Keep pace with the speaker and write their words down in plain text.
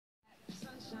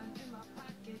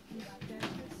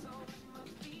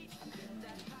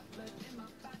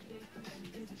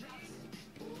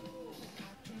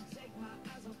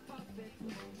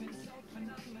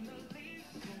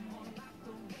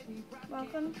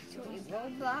Welcome to a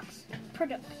Roblox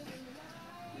product.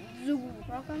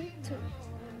 Welcome to.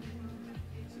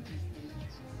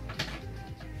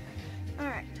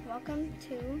 Alright, welcome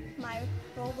to my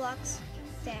Roblox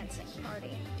dancing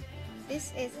party.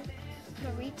 This is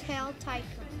the Retail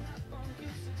Tycoon.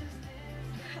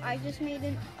 I just made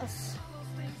a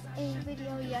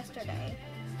video yesterday.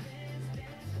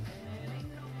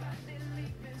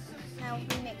 I'll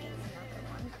be making another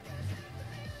one.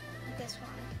 This one.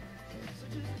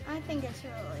 I think it's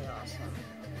really awesome.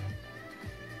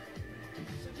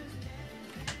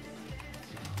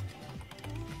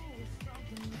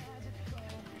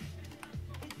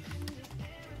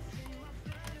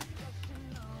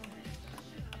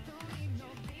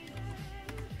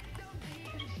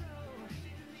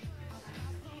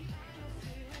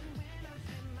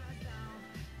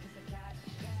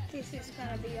 This is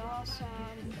gonna be awesome.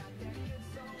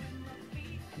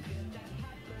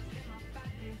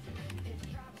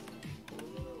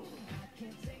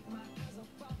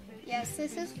 Yes,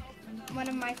 this is one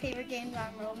of my favorite games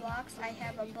on Roblox. I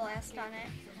have a blast on it.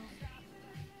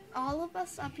 All of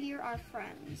us up here are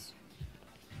friends.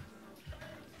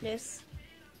 This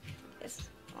is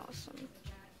awesome.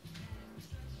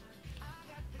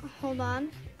 Hold on,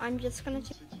 I'm just gonna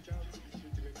check.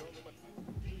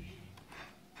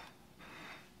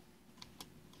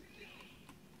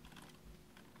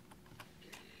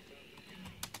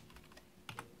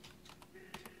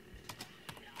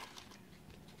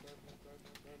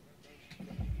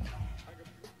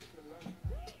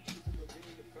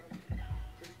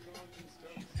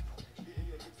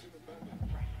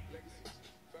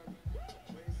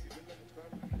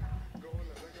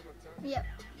 Yep,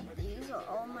 these are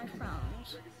all my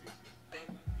friends.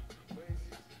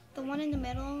 The one in the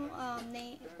middle,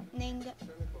 named,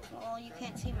 well, you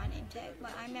can't see my name tag,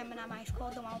 but I'm Eminem High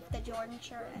School, the one with the Jordan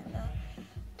shirt and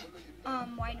the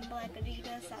white and black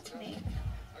Adidas, that's me.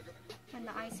 And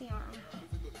the icy arm.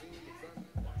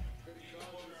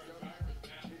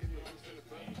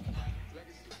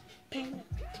 Panda.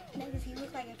 Legacy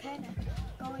look like a panda.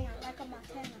 Going on like a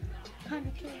Montana.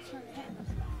 100 kids, 100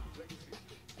 pandas.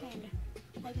 Panda.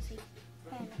 Legacy.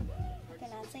 Panda. I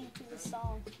cannot sing to the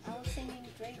song. I was singing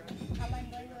Drake. I like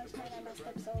Blade last night. I messed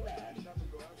up so bad.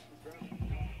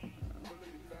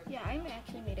 Yeah, I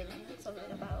actually made a remix of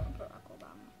it about Barack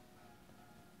Obama.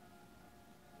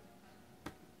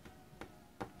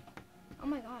 Oh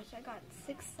my gosh, I got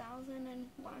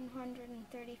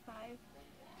 $6,135.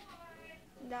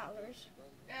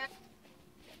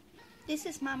 This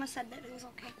is Mama said that it was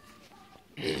okay.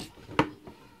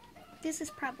 This is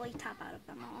probably top out of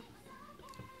them all.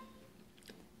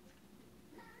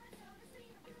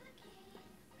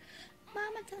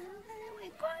 Mama told me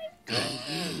we're quiet.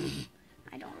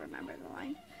 I don't remember the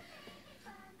line.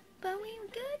 But we were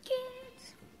good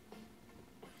kids.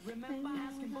 Remember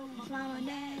asking Mom and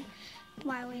Dad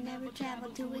why we never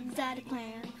traveled to exotic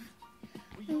lands.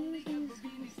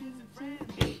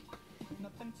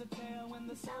 Nothing to tell when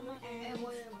the summer ends.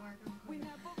 We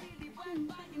never really went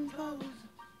buying clothes.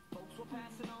 Folks were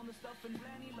passing on the stuff in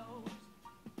plenty loads.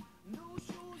 New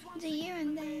shoes once a year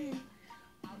and then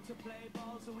out to play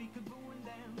ball so we could ruin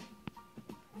them.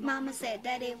 Mama said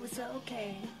that it was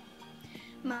okay.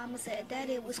 Mama said that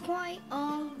it was quite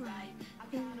alright.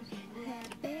 We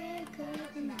had a bed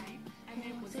good night and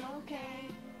it was okay.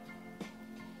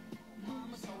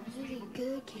 Mama told us we were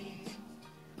good kids.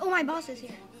 Oh, my boss is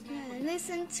here.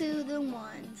 Listen to the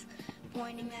ones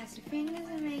pointing at your fingers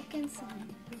and making some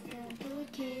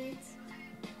good kids.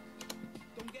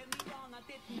 Don't get me wrong, I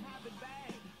didn't have it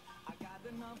bad. I got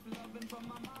enough loving from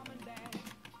my mom.